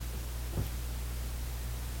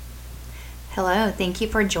Hello, thank you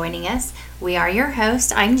for joining us. We are your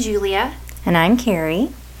hosts. I'm Julia. And I'm Carrie.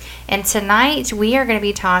 And tonight we are going to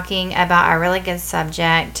be talking about a really good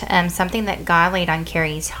subject, something that God laid on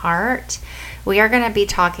Carrie's heart. We are going to be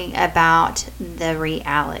talking about the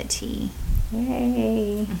reality.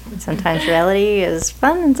 Yay. Sometimes reality is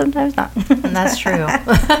fun and sometimes not. And that's true.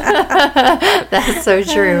 That's so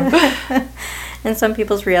true. And some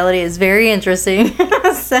people's reality is very interesting.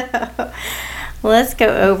 So let's go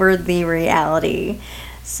over the reality.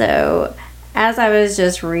 So as I was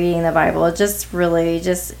just reading the Bible,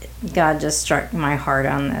 it God just struck my heart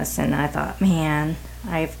on this. And I thought, man,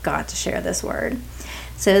 I've got to share this word.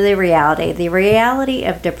 So the reality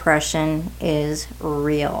of depression is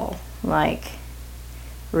real. Like,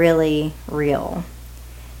 really real.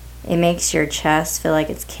 It makes your chest feel like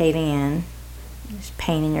it's caving in. There's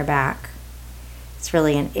pain in your back. It's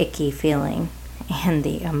really an icky feeling. And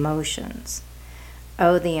the emotions.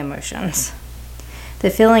 Oh, the emotions. The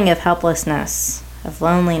feeling of helplessness, of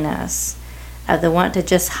loneliness, of the want to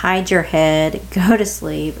just hide your head, go to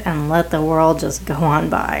sleep, and let the world just go on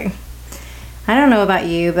by. I don't know about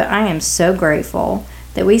you, but I am so grateful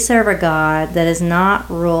that we serve a God that is not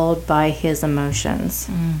ruled by his emotions.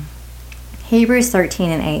 Hebrews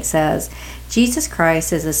 13:8 says, Jesus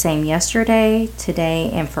Christ is the same yesterday, today,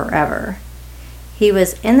 and forever. He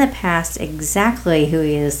was in the past exactly who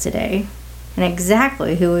he is today, and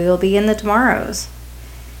exactly who he will be in the tomorrows.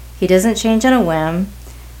 He doesn't change on a whim,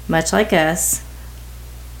 much like us.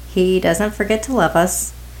 He doesn't forget to love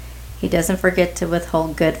us. He doesn't forget to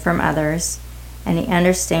withhold good from others, and he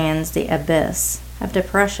understands the abyss of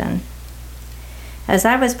depression. As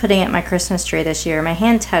I was putting up my Christmas tree this year, my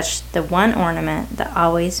hand touched the one ornament that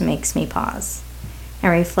always makes me pause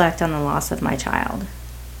and reflect on the loss of my child.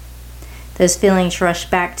 Those feelings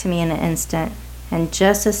rushed back to me in an instant, and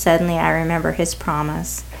just as suddenly I remember his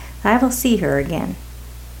promise that I will see her again.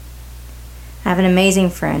 I have an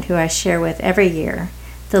amazing friend who I share with every year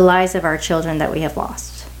the lives of our children that we have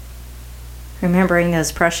lost. Remembering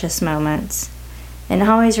those precious moments and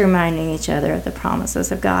always reminding each other of the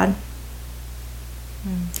promises of God.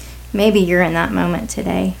 Maybe you're in that moment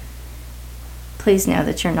today. Please know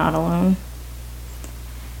that you're not alone.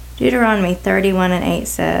 Deuteronomy 31:8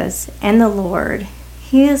 says, And the Lord,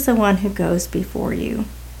 he is the one who goes before you.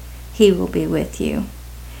 He will be with you.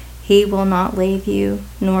 He will not leave you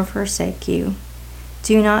nor forsake you.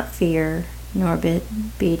 Do not fear nor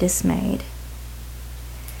be dismayed.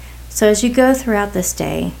 So as you go throughout this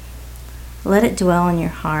day, let it dwell in your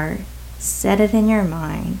heart, set it in your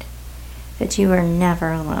mind, that you are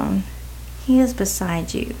never alone. He is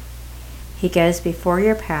beside you. He goes before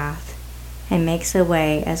your path and makes a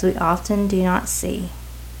way as we often do not see,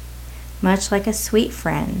 much like a sweet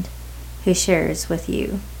friend who shares with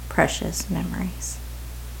you precious memories.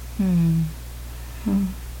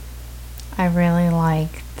 I really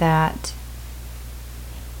like that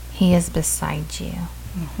he is beside you.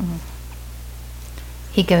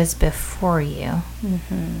 He goes before you.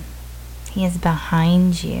 He is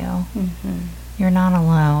behind you. You're not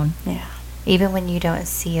alone. Yeah. Even when you don't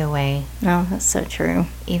see a way. No, that's so true.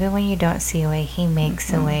 Even when you don't see a way, he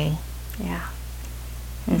makes a way. Yeah.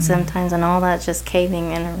 And sometimes when all that's just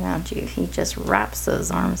caving in around you, he just wraps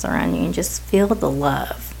those arms around you and just feel the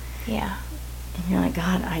love. Yeah. And you're like,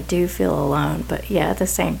 God, I do feel alone, but yeah, at the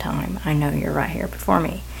same time, I know you're right here before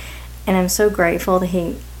me. And I'm so grateful that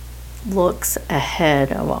he looks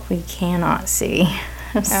ahead of what we cannot see.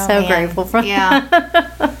 I'm so grateful for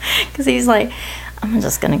that. Because he's like, I'm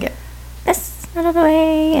just going to get this out of the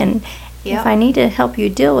way. And if I need to help you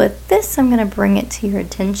deal with this, I'm going to bring it to your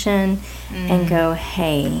attention and go,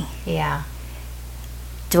 hey,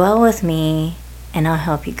 dwell with me and I'll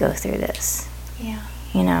help you go through this. Yeah.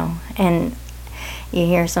 You know, and you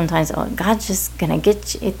hear sometimes, oh, God's just going to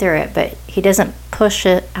get you through it, but he doesn't push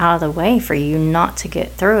it out of the way for you not to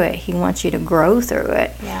get through it. He wants you to grow through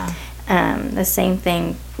it. Yeah. The same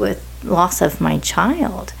thing with loss of my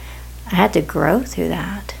child. I had to grow through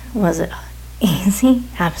that. Was it easy?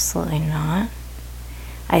 Absolutely not.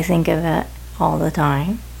 I think of it all the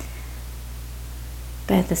time.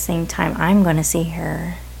 But at the same time, I'm going to see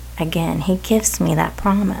her again. He gives me that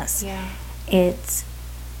promise. Yeah. It's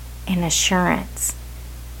an assurance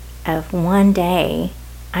of one day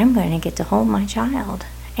I'm going to get to hold my child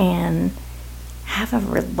and have a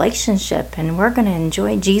relationship, and we're going to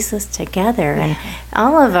enjoy Jesus together, and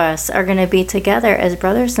all of us are going to be together as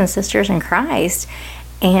brothers and sisters in Christ,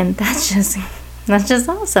 and that's just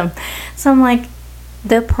awesome. So I'm like,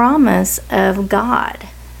 the promise of God,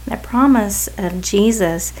 the promise of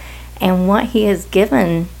Jesus, and what he has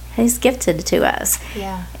given, he's gifted to us.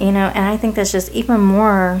 Yeah. You know, and I think that's just even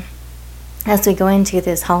more as we go into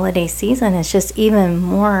this holiday season, it's just even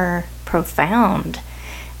more profound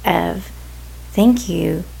of thank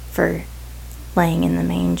you for laying in the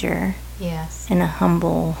manger. Yes. In a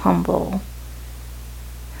humble,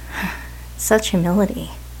 such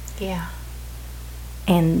humility. Yeah.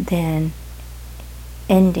 And then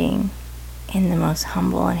ending in the most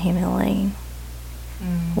humble and humiliating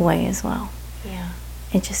way as well. Yeah.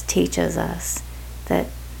 It just teaches us that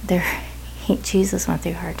Jesus went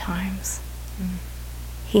through hard times.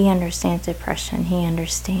 He understands depression. He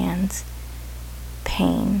understands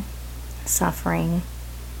pain, suffering.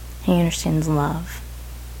 He understands love.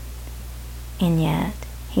 And yet,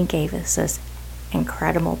 he gave us this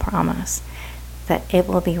incredible promise that it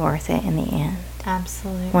will be worth it in the end.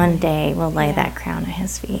 Absolutely. One day, we'll lay that crown at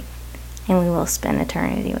his feet, and we will spend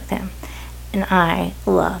eternity with him. And I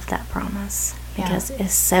love that promise because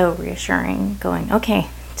it's so reassuring going, okay,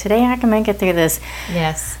 today I can make it through this.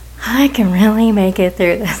 Yes. I can really make it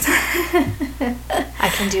through this. I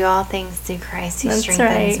can do all things through Christ who That's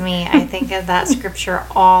strengthens right. me. I think of that scripture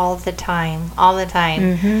all the time. All the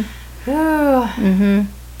time.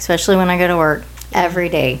 Especially when I go to work every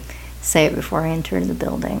day. Say it before I enter the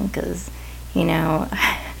building because, you know,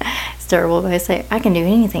 it's terrible, but I say I can do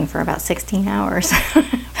anything for about 16 hours.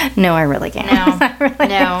 No, I really can't.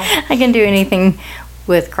 No. I can do anything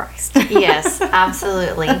with Christ. Yes,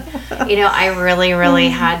 absolutely. You know, I really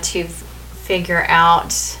had to figure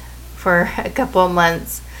out for a couple of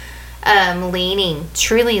months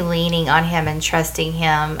truly leaning on him and trusting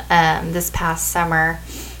him. This past summer,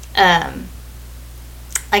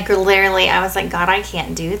 like literally I was like, God, I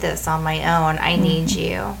can't do this on my own. I need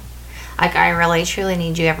you. Like I really truly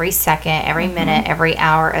need you every second, every minute, every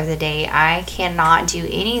hour of the day. I cannot do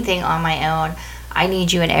anything on my own. I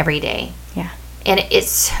need you in every day. Yeah. And it's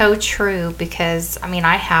so true because, I mean,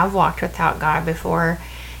 I have walked without God before,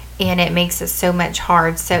 and it makes it so much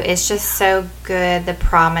hard. So it's just so good, the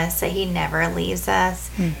promise that he never leaves us.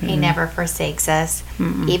 He never forsakes us.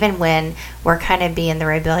 Even when we're kind of being the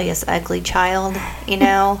rebellious, ugly child, you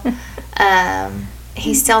know.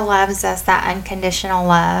 He still loves us, that unconditional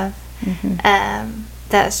love.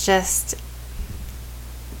 That's just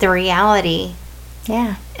the reality.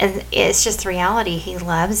 Yeah. It's just the reality. He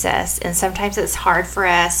loves us. And sometimes it's hard for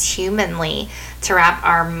us humanly to wrap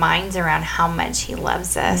our minds around how much he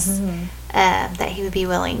loves us. That he would be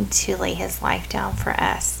willing to lay his life down for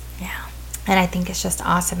us. Yeah. And I think it's just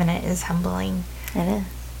awesome, and it is humbling. It is.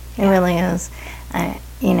 It really is.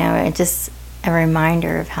 You know, it's just a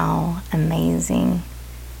reminder of how amazing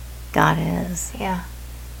God is. Yeah.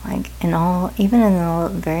 Like even in the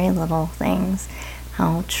very little things,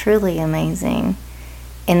 how truly amazing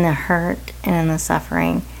in the hurt and in the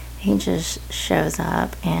suffering, he just shows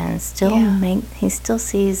up and he still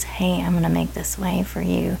sees, hey, I'm going to make this way for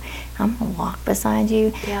you. I'm going to walk beside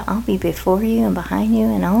you. Yeah. I'll be before you and behind you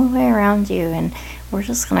and all the way around you. And we're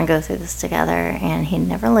just going to go through this together. And he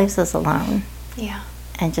never leaves us alone. Yeah.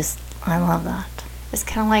 And I love that. It's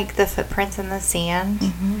kind of like the footprints in the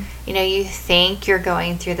sand. You know, you think you're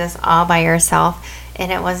going through this all by yourself,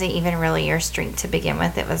 and it wasn't even really your strength to begin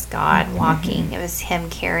with. It was God walking. It was him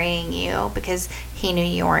carrying you because he knew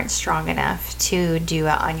you weren't strong enough to do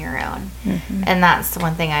it on your own. And that's the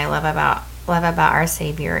one thing I love about our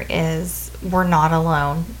Savior is we're not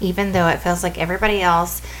alone. Even though it feels like everybody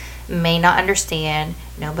else may not understand,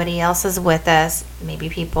 nobody else is with us, maybe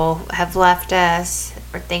people have left us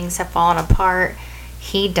or things have fallen apart,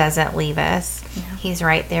 he doesn't leave us. He's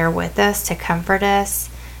right there with us to comfort us,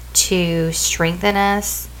 to strengthen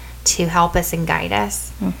us, to help us and guide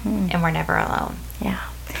us. And we're never alone. Yeah.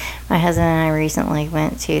 My husband and I recently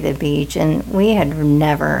went to the beach, and we had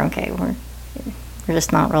never, we're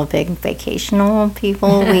just not real big vacational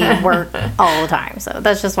people. We work all the time, so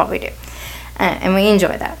that's just what we do. And we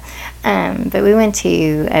enjoy that. But we went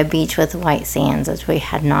to a beach with white sands, which we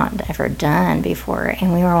had not ever done before.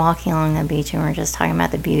 And we were walking along the beach, and we were just talking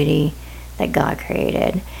about the beauty that God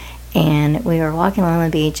created. And we were walking along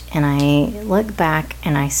the beach, and I looked back,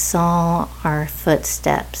 and I saw our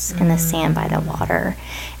footsteps in the sand by the water.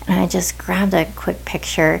 And I just grabbed a quick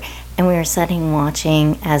picture, and we were sitting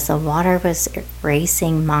watching as the water was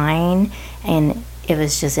erasing mine, and it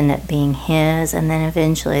was just ended up being his, and then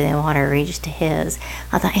eventually the water reached to his.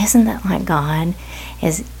 I thought, isn't that like God?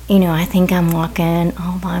 I think I'm walking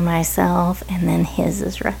all by myself, and then his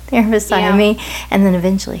is right there beside me, and then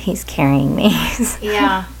eventually he's carrying me.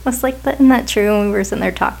 I was like, isn't that true? And we were sitting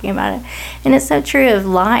there talking about it. And it's so true of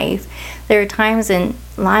life. There are times in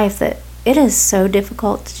life that it is so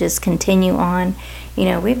difficult to just continue on. You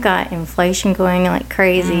know, we've got inflation going like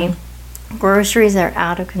crazy. Groceries are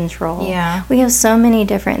out of control. Yeah. We have so many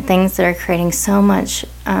different things that are creating so much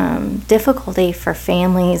difficulty for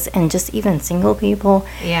families and just even single people.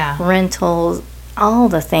 Yeah. Rentals, all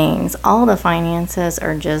the things, all the finances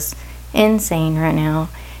are just insane right now.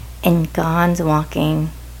 And God's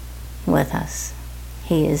walking with us.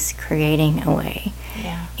 He is creating a way.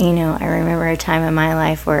 Yeah. You know, I remember a time in my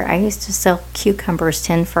life where I used to sell cucumbers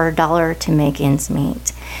 10 for $1 to make ends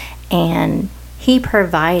meet. And He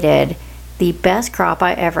provided the best crop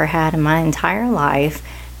I ever had in my entire life,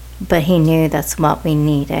 but He knew that's what we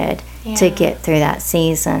needed to get through that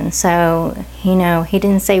season. So, you know, He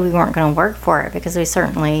didn't say we weren't going to work for it, because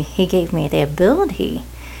He gave me the ability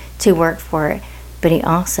to work for it, but He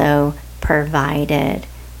also provided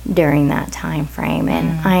during that time frame.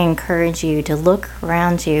 And I encourage you to look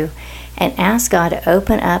around you and ask God to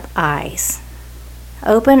open up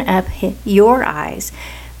your eyes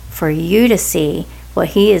for you to see what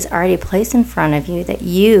He has already placed in front of you, that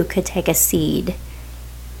you could take a seed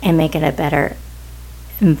and make it a better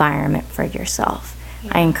environment for yourself.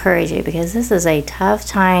 I encourage you, because this is a tough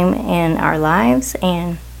time in our lives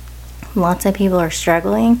and lots of people are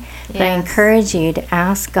struggling. But I encourage you to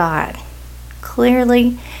ask God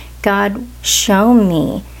clearly, God, show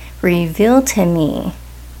me, reveal to me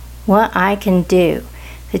what I can do,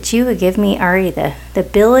 that you would give me already the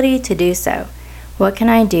ability to do so. What can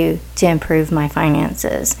I do to improve my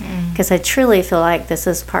finances? Because I truly feel like this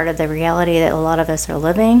is part of the reality that a lot of us are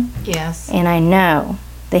living. Yes. And I know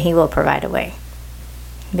that He will provide a way.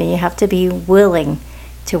 But you have to be willing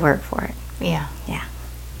to work for it. Yeah. Yeah.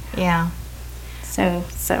 Yeah. So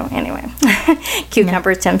anyway,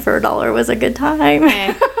 cucumber 10 for $1 was a good time.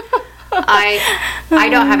 I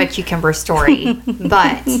don't have a cucumber story,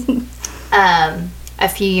 but a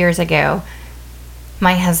few years ago,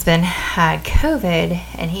 my husband had COVID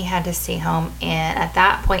and he had to stay home. And at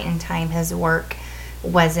that point in time, his work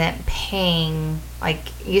wasn't paying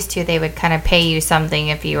like used to. They would kind of pay you something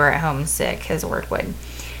if you were at home sick. His work would,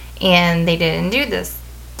 and they didn't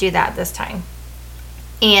do that this time.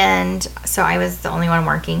 And so I was the only one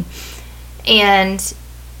working. And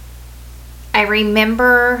I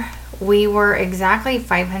remember we were exactly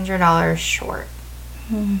 $500 short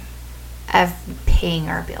of paying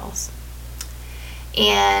our bills.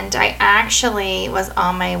 And I actually was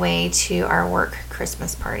on my way to our work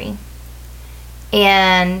Christmas party.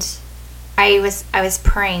 And I was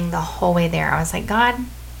praying the whole way there. I was like, God,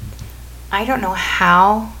 I don't know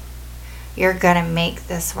how you're going to make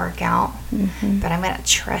this work out, but I'm going to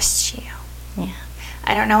trust you. Yeah.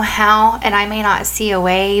 I don't know how, and I may not see a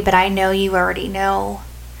way, but I know you already know.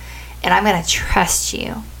 And I'm going to trust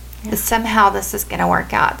you. That somehow this is going to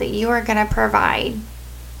work out, that you are going to provide.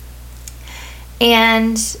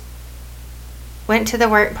 And went to the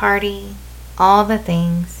work party, all the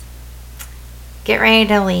things, get ready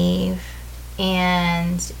to leave,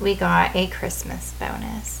 and we got a Christmas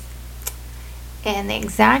bonus. And the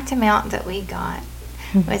exact amount that we got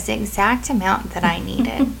was the exact amount that I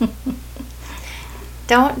needed.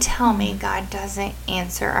 Don't tell me God doesn't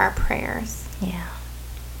answer our prayers. Yeah.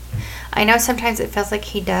 I know sometimes it feels like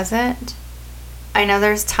He doesn't. I know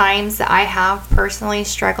there's times that I have personally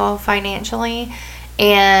struggled financially,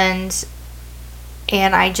 and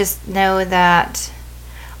I just know that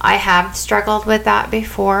I have struggled with that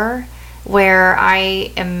before, where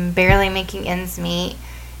I am barely making ends meet.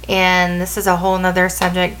 And this is a whole nother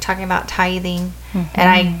subject, talking about tithing. And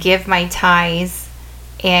I give my tithes,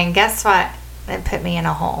 and guess what? It put me in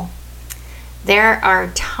a hole. There are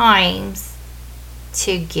times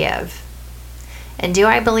to give. And do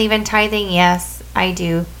I believe in tithing? Yes, I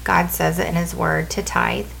do. God says it in His Word to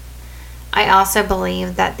tithe. I also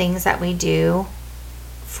believe that things that we do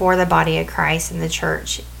for the body of Christ and the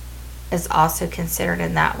church is also considered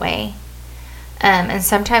in that way. And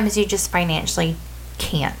sometimes you just financially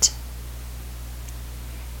can't.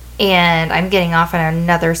 And I'm getting off on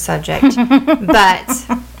another subject, but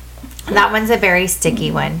that one's a very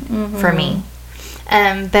sticky one for me.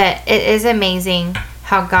 But it is amazing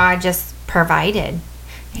how God just provided.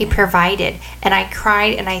 He provided. And I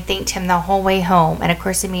cried and I thanked Him the whole way home. And of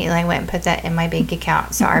course, immediately I went and put that in my bank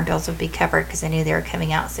account so our bills would be covered, because I knew they were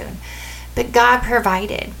coming out soon. But God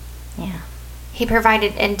provided. Yeah. He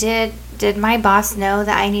provided. And did my boss know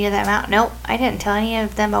that I needed that amount? Nope. I didn't tell any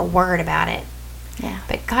of them a word about it. Yeah.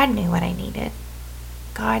 But God knew what I needed.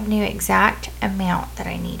 God knew exact amount that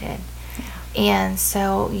I needed. Yeah. And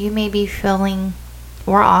so you may be feeling,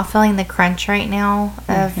 we're all feeling the crunch right now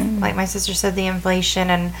of, like my sister said, the inflation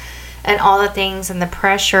and all the things and the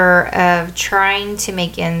pressure of trying to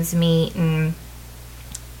make ends meet. And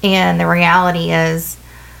the reality is,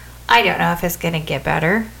 I don't know if it's going to get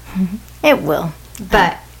better. It will.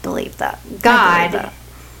 But Believe that. God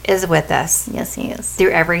is with us. Yes, He is. Through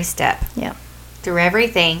every step. Yeah. Through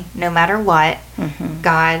everything, no matter what, Mm-hmm.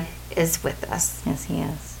 God is with us. Yes, He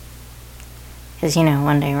is. Because,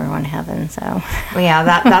 one day we're going to heaven, so. Well, yeah,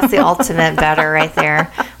 that's the ultimate better right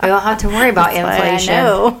there. We won't have to worry about inflation. I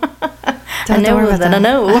know. Don't worry about that. I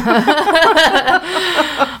know.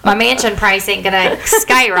 My mansion price ain't going to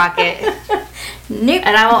skyrocket. Nope.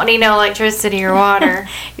 And I won't need no electricity or water.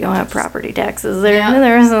 You don't have property taxes there Yeah.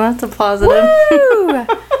 either, so that's a positive. Woo!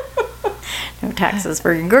 No taxes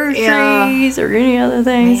for your groceries or any other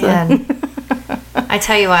things. Man. I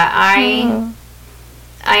tell you what,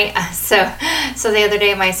 so the other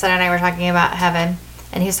day my son and I were talking about heaven,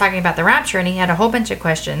 and he was talking about the rapture, and he had a whole bunch of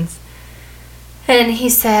questions. And he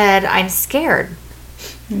said, I'm scared.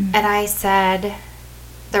 And I said,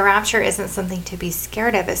 the rapture isn't something to be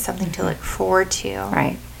scared of, it's something to look forward to.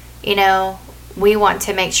 Right. We want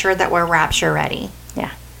to make sure that we're rapture ready.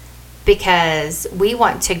 Yeah. Because we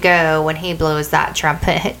want to go when he blows that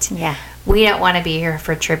trumpet. Yeah. We don't want to be here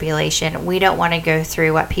for tribulation. We don't want to go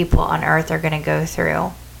through what people on earth are going to go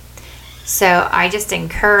through. So I just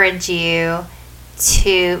encourage you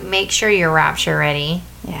to make sure you're rapture ready.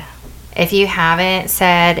 Yeah. If you haven't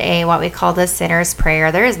said what we call the sinner's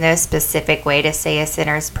prayer, there is no specific way to say a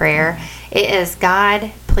sinner's prayer. It is,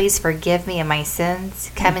 God, please forgive me of my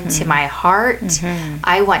sins. Come into my heart.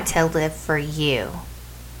 I want to live for you.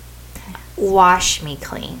 Wash me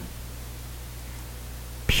clean.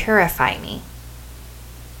 Purify me.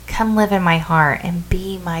 Come live in my heart and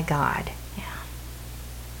be my God. Yeah.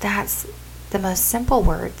 That's the most simple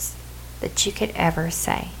words that you could ever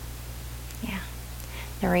say. Yeah.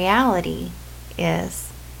 The reality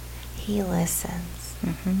is he listens.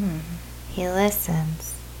 Mm-hmm. He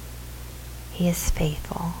listens. He is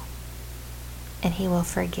faithful. And he will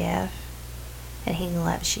forgive. And he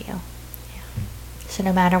loves you. Yeah. So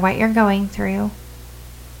no matter what you're going through,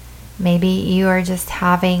 maybe you are just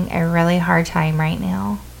having a really hard time right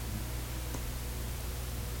now.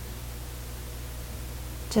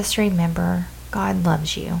 Just remember, God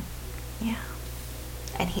loves you. Yeah.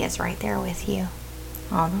 And he is right there with you.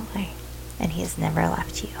 All the way. And he has never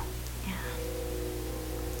left you. Yeah.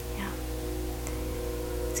 Yeah.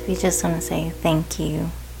 So we just want to say thank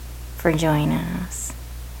you for joining us.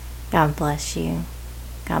 God bless you.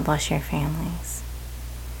 God bless your families.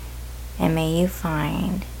 And may you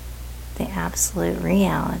find the absolute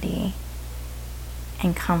reality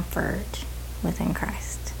and comfort within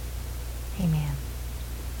Christ. Amen.